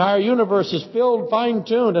 The entire universe is filled,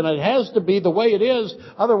 fine-tuned, and it has to be the way it is.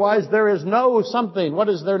 Otherwise, there is no something. What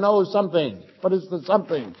is there no something? What is the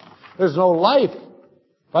something? There's no life.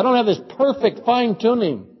 If I don't have this perfect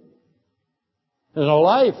fine-tuning, there's no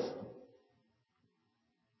life.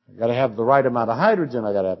 I've got to have the right amount of hydrogen.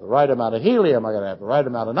 I've got to have the right amount of helium. I've got to have the right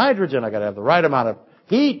amount of nitrogen. I've got to have the right amount of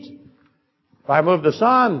heat. If I move the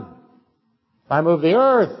sun, if I move the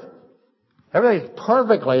earth, everything's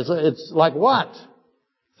perfectly. It's like what?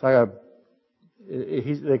 It's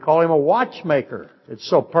like they call him a watchmaker. It's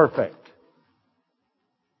so perfect.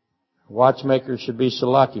 Watchmakers should be so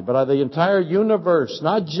lucky. But the entire universe,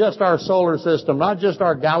 not just our solar system, not just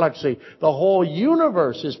our galaxy, the whole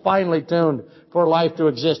universe is finely tuned for life to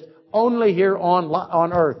exist only here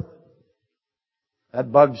on Earth.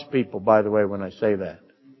 That bugs people, by the way, when I say that.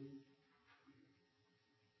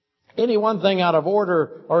 Any one thing out of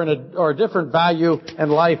order or a different value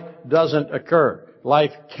and life doesn't occur.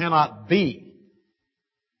 Life cannot be.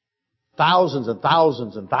 Thousands and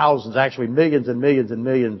thousands and thousands, actually millions and millions and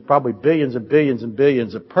millions, probably billions and billions and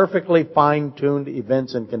billions of perfectly fine-tuned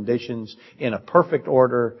events and conditions in a perfect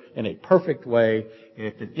order, in a perfect way.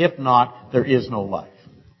 If not, there is no life.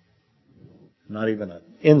 Not even an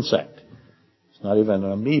insect. It's not even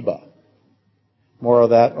an amoeba. More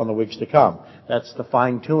of that on the weeks to come. That's the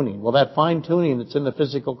fine-tuning. Well, that fine-tuning that's in the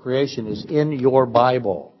physical creation is in your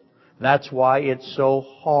Bible. That's why it's so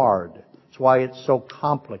hard. That's why it's so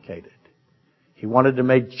complicated. He wanted to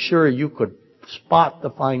make sure you could spot the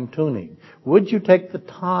fine-tuning. Would you take the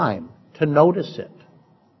time to notice it?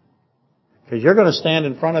 Because you're going to stand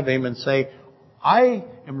in front of him and say, I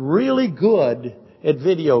am really good at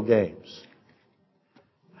video games.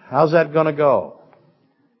 How's that going to go?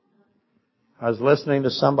 I was listening to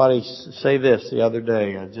somebody say this the other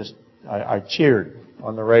day. I cheered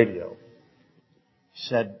on the radio. He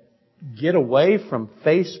said, get away from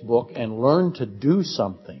Facebook and learn to do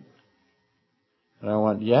something. And I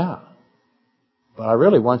went, yeah. But I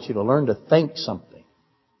really want you to learn to think something.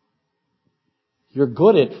 You're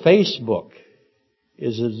good at Facebook.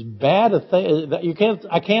 Is as bad a thing.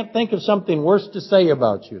 I can't think of something worse to say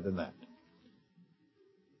about you than that.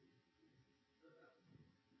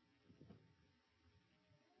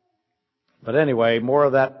 But anyway, more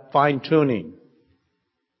of that fine-tuning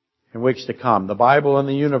in weeks to come. The Bible and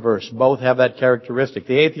the universe both have that characteristic.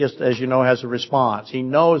 The atheist, as you know, has a response. He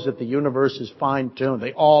knows that the universe is fine-tuned.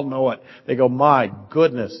 They all know it. They go, my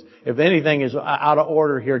goodness, if anything is out of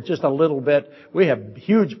order here just a little bit, we have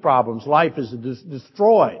huge problems. Life is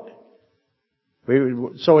destroyed.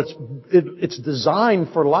 So it's designed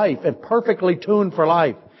for life and perfectly tuned for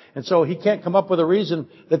life. And so he can't come up with a reason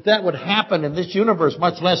that would happen in this universe,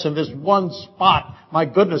 much less in this one spot. My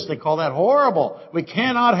goodness, they call that horrible. We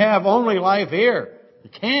cannot have only life here. You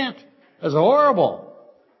can't. That's horrible.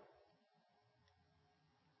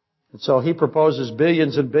 And so he proposes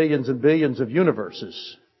billions and billions and billions of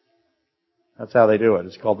universes. That's how they do it.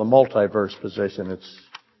 It's called the multiverse position.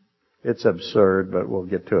 It's absurd, but we'll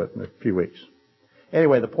get to it in a few weeks.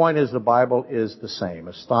 Anyway, the point is the Bible is the same.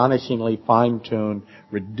 Astonishingly fine-tuned,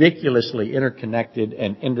 ridiculously interconnected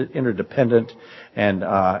and interdependent, and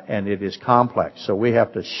it is complex. So we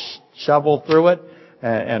have to shovel through it,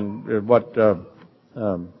 and what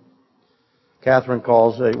Catherine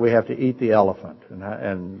calls we have to eat the elephant.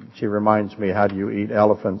 And she reminds me, how do you eat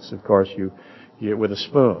elephants? Of course, you eat with a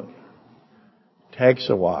spoon. Takes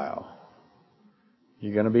a while.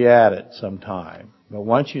 You're going to be at it sometime. But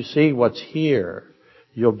once you see what's here,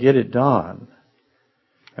 you'll get it done.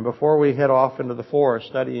 And before we head off into the forest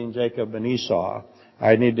studying Jacob and Esau,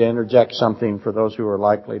 I need to interject something for those who are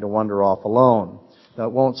likely to wander off alone.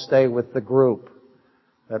 That won't stay with the group.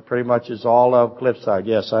 That pretty much is all of Cliffside.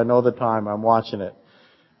 Yes, I know the time. I'm watching it.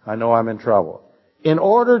 I know I'm in trouble. In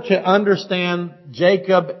order to understand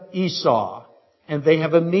Jacob, Esau, and they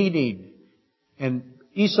have a meeting, and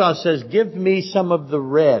Esau says, give me some of the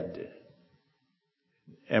red.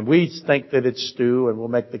 And we think that it's stew, and we'll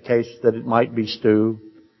make the case that it might be stew.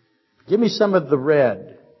 Give me some of the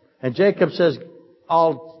red. And Jacob says,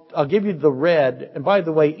 I'll give you the red. And by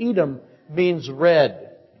the way, Edom means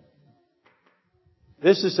red.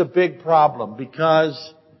 This is a big problem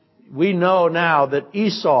because we know now that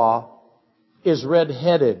Esau is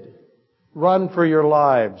red-headed. Run for your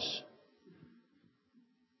lives.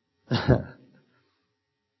 But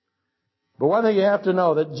one thing you have to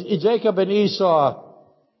know, that Jacob and Esau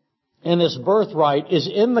and this birthright is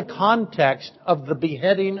in the context of the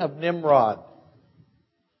beheading of Nimrod.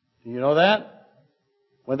 Do you know that?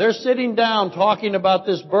 When they're sitting down talking about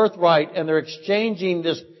this birthright and they're exchanging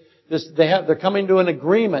they're coming to an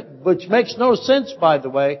agreement, which makes no sense, by the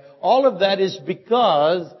way. All of that is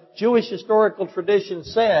because Jewish historical tradition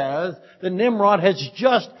says that Nimrod has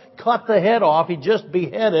just cut the head off. He just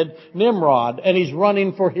beheaded Nimrod, and he's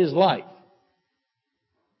running for his life.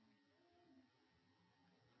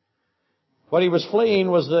 What he was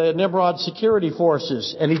fleeing was the Nimrod security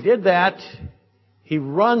forces. And he did that. He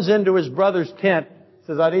runs into his brother's tent,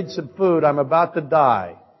 says, I need some food. I'm about to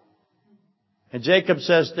die. And Jacob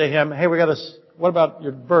says to him, hey, what about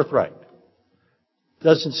your birthright?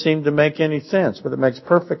 Doesn't seem to make any sense, but it makes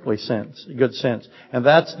perfectly good sense. And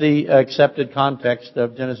that's the accepted context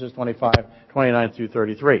of Genesis 25, 29 through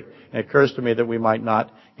 33. And it occurs to me that we might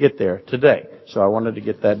not get there today. So I wanted to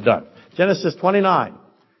get that done. Genesis 29.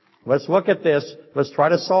 Let's look at this. Let's try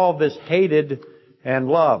to solve this hated and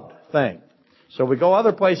loved thing. So we go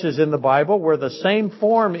other places in the Bible where the same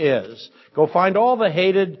form is. Go find all the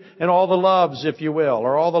hated and all the loves, if you will,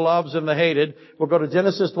 or all the loves and the hated. We'll go to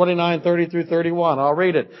Genesis 29, 30 through 31. I'll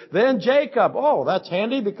read it. Then Jacob. Oh, that's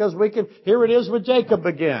handy because here it is with Jacob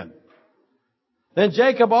again. Then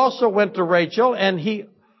Jacob also went to Rachel and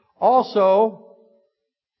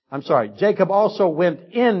Jacob also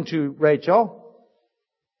went into Rachel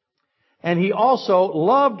and he also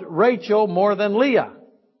loved Rachel more than Leah.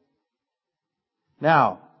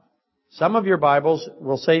 Now, some of your Bibles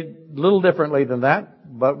will say a little differently than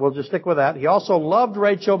that, but we'll just stick with that. He also loved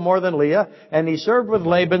Rachel more than Leah, and he served with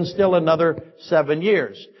Laban still another 7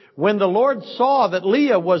 years. When the Lord saw that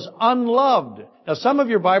Leah was unloved, now some of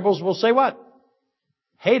your Bibles will say what?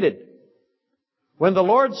 Hated. When the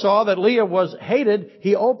Lord saw that Leah was hated,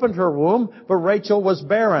 he opened her womb, but Rachel was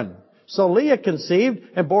barren. So Leah conceived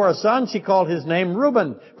and bore a son. She called his name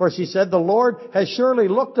Reuben, for she said, the Lord has surely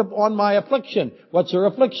looked upon my affliction. What's her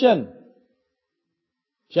affliction?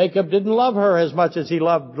 Jacob didn't love her as much as he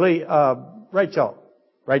loved Rachel.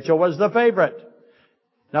 Rachel was the favorite.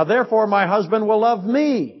 Now therefore my husband will love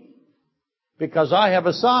me, because I have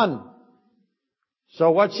a son.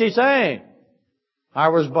 So what's she saying? I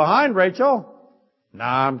was behind Rachel.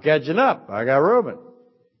 Now I'm catching up. I got Reuben.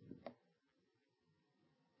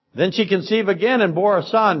 Then she conceived again and bore a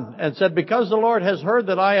son and said, because the Lord has heard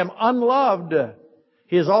that I am unloved,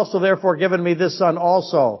 he has also therefore given me this son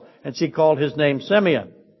also. And she called his name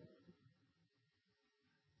Simeon.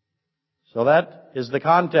 So that is the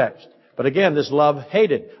context. But again, this love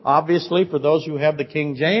hated. Obviously, for those who have the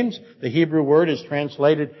King James, the Hebrew word is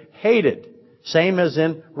translated hated. Same as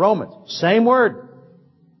in Romans. Same word.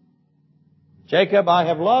 Jacob I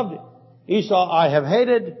have loved. Esau I have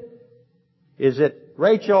hated. Is it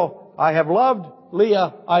Rachel I have loved?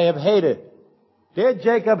 Leah I have hated. Did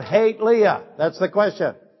Jacob hate Leah? That's the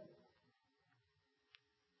question.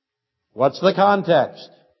 What's the context?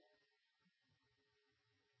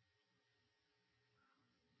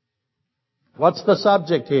 What's the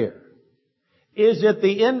subject here? Is it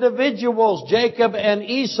the individuals, Jacob and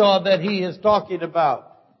Esau, that he is talking about?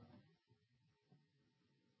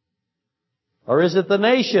 Or is it the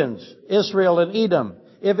nations, Israel and Edom?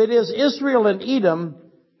 If it is Israel and Edom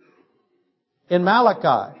in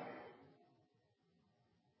Malachi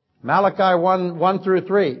 1 through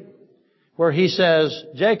 3, where he says,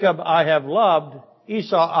 Jacob I have loved,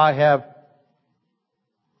 Esau I have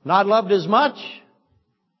not loved as much.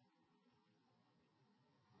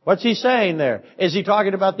 What's he saying there? Is he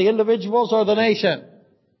talking about the individuals or the nation?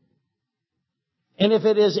 And if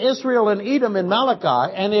it is Israel and Edom in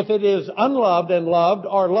Malachi, and if it is unloved and loved,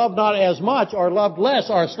 or loved not as much, or loved less,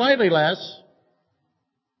 or slightly less,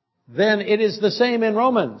 then it is the same in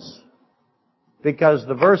Romans. Because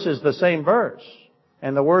the verse is the same verse,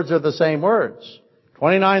 and the words are the same words.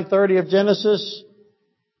 29:30 of Genesis,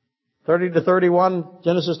 30 to 31,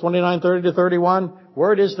 Genesis 29:30 to 31,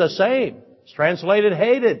 word is the same. It's translated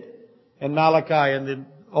hated in Malachi in the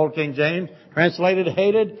Old King James, translated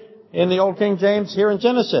hated in the Old King James here in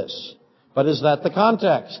Genesis. But is that the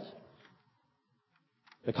context?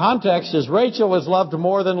 The context is Rachel is loved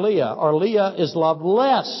more than Leah, or Leah is loved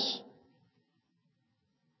less.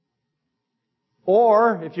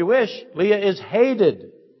 Or, if you wish, Leah is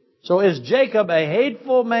hated. So is Jacob a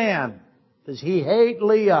hateful man? Does he hate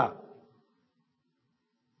Leah?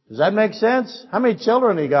 Does that make sense? How many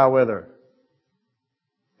children he got with her?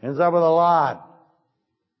 Ends up with a lot.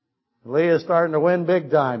 Leah's starting to win big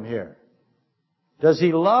time here. Does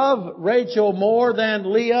he love Rachel more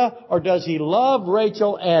than Leah, or does he love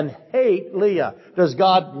Rachel and hate Leah? Does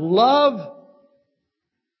God love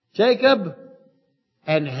Jacob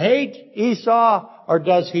and hate Esau, or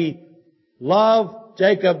does he love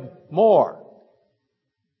Jacob more?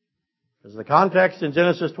 Because the context in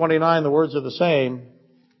Genesis 29, the words are the same,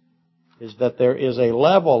 is that there is a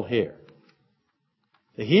level here.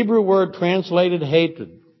 The Hebrew word translated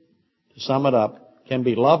hatred, to sum it up, can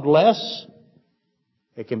be loved less,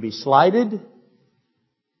 it can be slighted,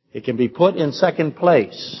 it can be put in second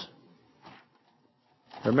place.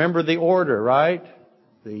 Remember the order, right?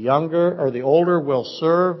 The younger or the older will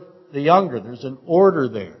serve the younger. There's an order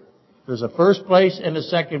there. There's a first place and a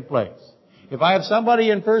second place. If I have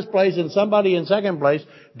somebody in first place and somebody in second place,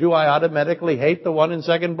 do I automatically hate the one in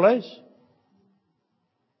second place?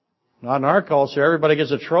 Not in our culture. Everybody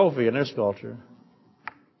gets a trophy in this culture.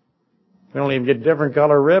 We don't even get different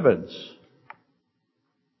color ribbons.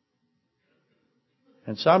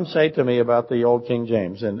 And some say to me about the Old King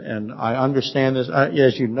James, and I understand this.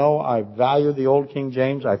 As you know, I value the Old King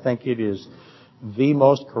James. I think it is the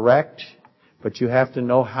most correct, but you have to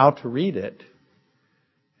know how to read it.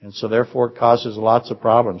 And so therefore it causes lots of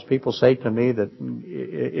problems. People say to me that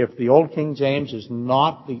if the Old King James is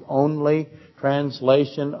not the only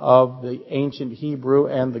translation of the ancient Hebrew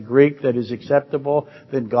and the Greek that is acceptable,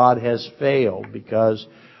 then God has failed, because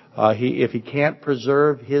if He can't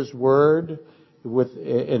preserve His Word,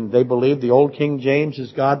 and they believe the Old King James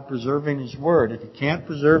is God preserving His Word. If He can't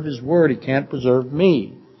preserve His Word, He can't preserve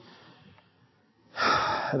me.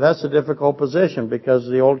 That's a difficult position, because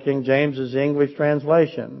the Old King James is the English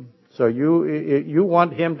translation. So you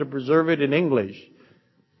want Him to preserve it in English,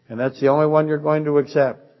 and that's the only one you're going to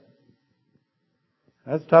accept.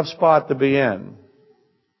 That's a tough spot to be in.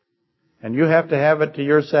 And you have to have it to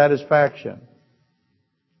your satisfaction.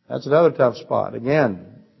 That's another tough spot. Again,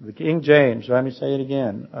 the King James, let me say it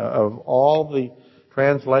again, of all the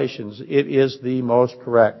translations, it is the most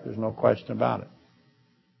correct. There's no question about it.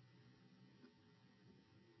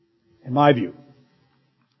 In my view.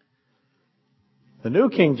 The New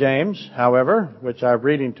King James, however, which I'm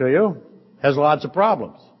reading to you, has lots of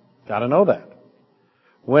problems. Got to know that.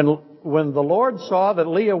 When the Lord saw that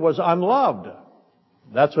Leah was unloved,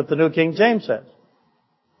 that's what the New King James says.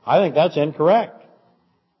 I think that's incorrect.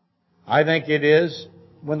 I think it is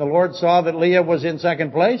when the Lord saw that Leah was in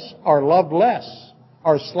second place, or loved less,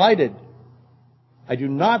 or slighted. I do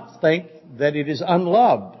not think that it is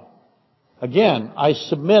unloved. Again, I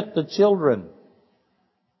submit the children.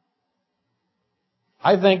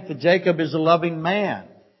 I think that Jacob is a loving man.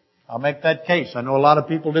 I'll make that case. I know a lot of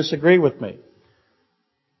people disagree with me.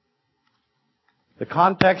 The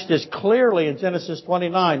context is clearly in Genesis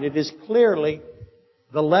 29. It is clearly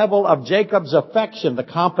the level of Jacob's affection, the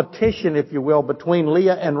competition, if you will, between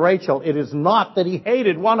Leah and Rachel. It is not that he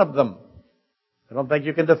hated one of them. I don't think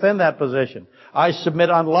you can defend that position. I submit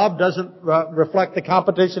unloved doesn't reflect the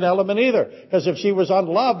competition element either. Because if she was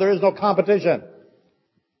unloved, there is no competition.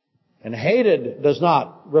 And hated does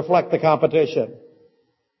not reflect the competition.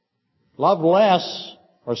 Love less,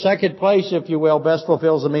 or second place, if you will, best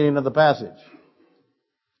fulfills the meaning of the passage.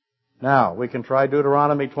 Now, we can try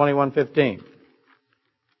Deuteronomy 21:15.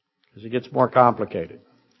 Because it gets more complicated.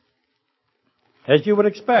 As you would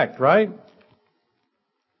expect, right?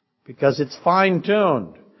 Because it's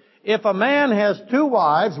fine-tuned. If a man has two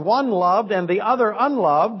wives, one loved and the other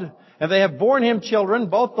unloved, and they have borne him children,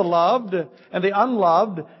 both the loved and the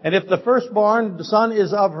unloved, and if the firstborn son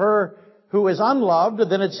is of her who is unloved,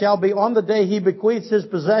 then it shall be on the day he bequeaths his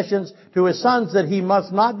possessions to his sons that he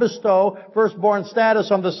must not bestow firstborn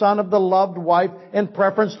status on the son of the loved wife in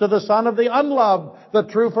preference to the son of the unloved, the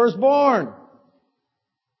true firstborn.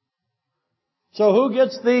 So who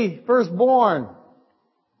gets the firstborn?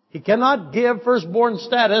 He cannot give firstborn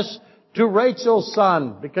status to Rachel's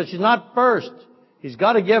son because she's not first. He's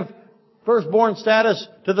got to give firstborn status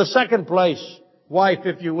to the second place wife,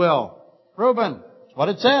 if you will. Reuben. That's what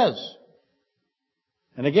it says.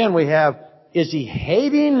 And again we have, is he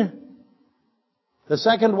hating the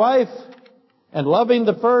second wife and loving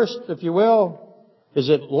the first, if you will? Is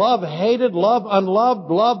it love hated, love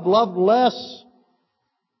unloved, love less?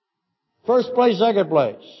 First place, second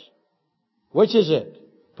place. Which is it?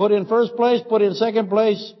 Put in first place, put in second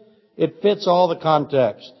place. It fits all the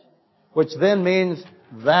context. Which then means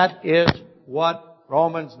that is what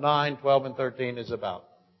Romans 9:12 and 13 is about.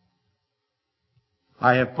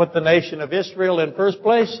 I have put the nation of Israel in first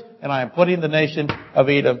place, and I am putting the nation of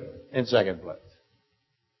Edom in second place.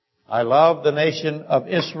 I love the nation of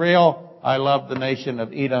Israel. I love the nation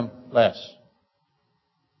of Edom less.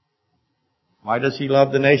 Why does he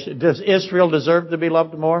love the nation? Does Israel deserve to be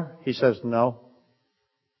loved more? He says no.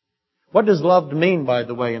 What does loved mean, by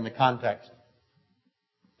the way, in the context?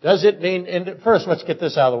 Does it mean, first let's get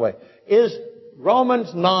this out of the way. Is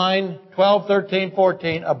Romans 9, 12, 13,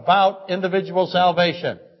 14 about individual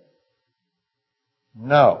salvation?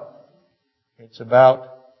 No. It's about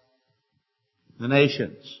the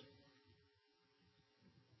nations.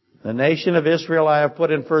 The nation of Israel I have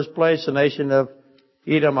put in first place. The nation of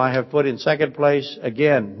Edom I have put in second place.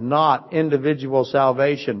 Again, not individual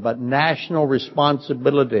salvation, but national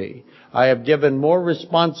responsibility. I have given more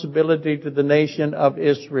responsibility to the nation of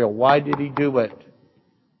Israel. Why did he do it?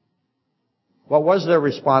 What was their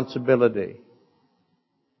responsibility?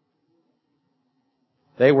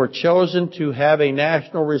 They were chosen to have a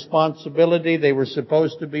national responsibility. They were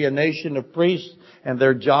supposed to be a nation of priests, and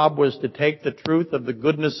their job was to take the truth of the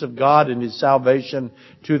goodness of God and His salvation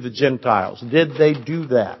to the Gentiles. Did they do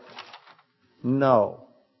that? No.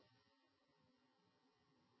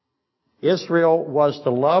 Israel was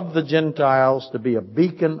to love the Gentiles, to be a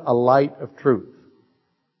beacon, a light of truth.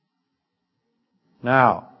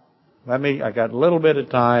 Now, I got a little bit of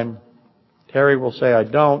time. Terry will say I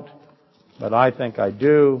don't, but I think I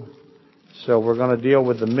do. So we're going to deal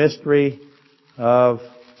with the mystery of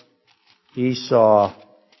Esau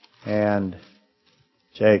and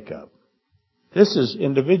Jacob. This is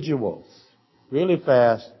individuals. Really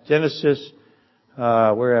fast. Genesis,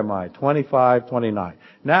 25, 29.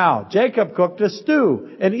 Now, Jacob cooked a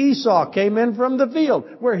stew, and Esau came in from the field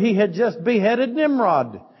where he had just beheaded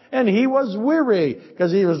Nimrod. And he was weary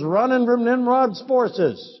because he was running from Nimrod's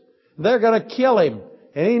forces. They're going to kill him.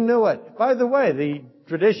 And he knew it. By the way, the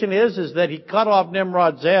tradition is that he cut off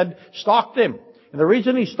Nimrod's head, stalked him. And the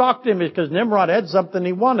reason he stalked him is because Nimrod had something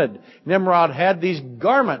he wanted. Nimrod had these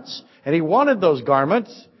garments, and he wanted those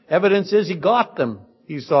garments. Evidence is he got them.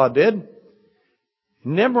 Esau did.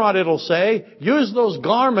 Nimrod, it'll say, used those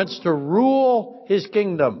garments to rule his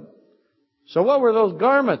kingdom. So what were those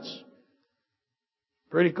garments?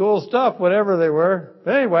 Pretty cool stuff, whatever they were.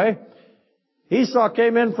 But anyway, Esau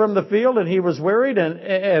came in from the field, and he was wearied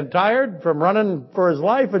and tired from running for his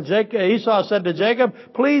life. And Esau said to Jacob,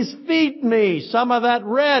 please feed me some of that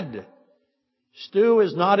red. Stew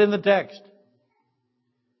is not in the text.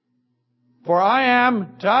 For I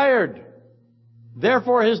am tired.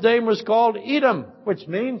 Therefore his name was called Edom, which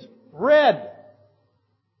means red.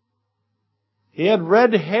 He had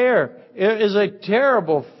red hair. It is a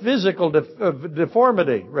terrible physical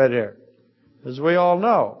deformity, red hair, as we all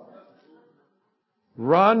know.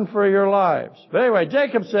 Run for your lives. But anyway,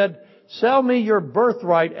 Jacob said, sell me your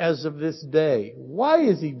birthright as of this day. Why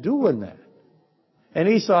is he doing that? And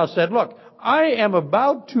Esau said, look, I am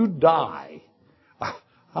about to die.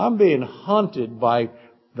 I'm being hunted by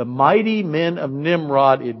the mighty men of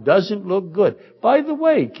Nimrod. It doesn't look good. By the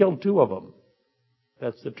way, he killed 2 of them.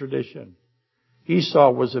 That's the tradition.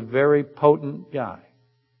 Esau was a very potent guy.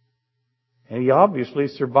 And he obviously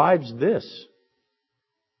survives this.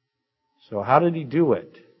 So how did he do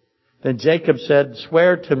it? Then Jacob said,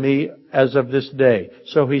 swear to me as of this day.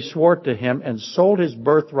 So he swore to him and sold his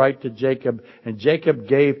birthright to Jacob. And Jacob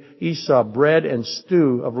gave Esau bread and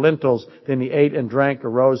stew of lentils. Then he ate and drank,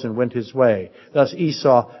 arose and went his way. Thus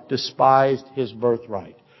Esau despised his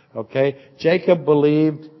birthright. Okay? Jacob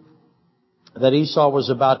believed that Esau was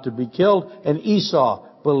about to be killed, and Esau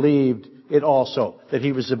believed it also, that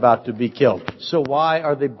he was about to be killed. So why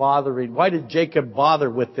are they bothering? Why did Jacob bother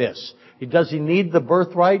with this? Does he need the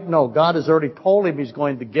birthright? No, God has already told him he's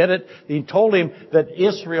going to get it. He told him that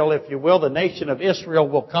Israel, if you will, the nation of Israel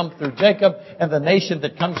will come through Jacob, and the nation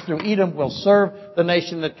that comes through Edom will serve the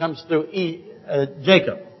nation that comes through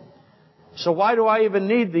Jacob. So why do I even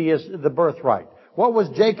need the birthright? What was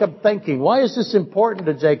Jacob thinking? Why is this important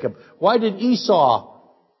to Jacob? Why did Esau?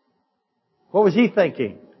 What was he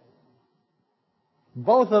thinking?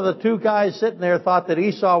 Both of the 2 guys sitting there thought that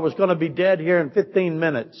Esau was going to be dead here in 15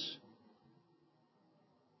 minutes.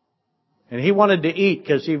 And he wanted to eat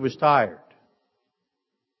because he was tired.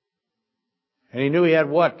 And he knew he had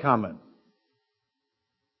what coming?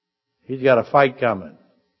 He's got a fight coming.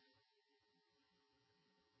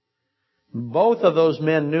 Both of those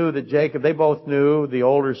men knew that Jacob, they both knew the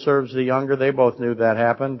older serves the younger. They both knew that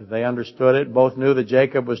happened. They understood it. Both knew that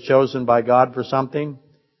Jacob was chosen by God for something.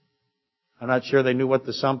 I'm not sure they knew what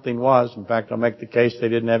the something was. In fact, I'll make the case they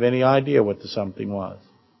didn't have any idea what the something was.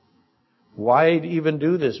 Why even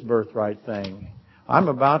do this birthright thing? I'm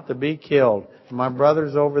about to be killed. My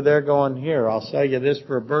brother's over there going, here, I'll sell you this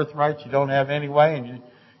for a birthright you don't have anyway, and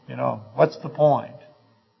you know, what's the point?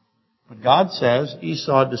 But God says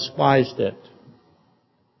Esau despised it.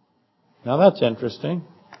 Now that's interesting.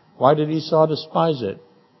 Why did Esau despise it?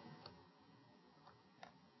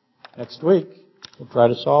 Next week, we'll try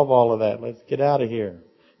to solve all of that. Let's get out of here.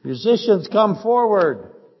 Musicians, come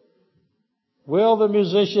forward. Will the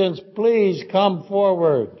musicians please come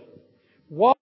forward?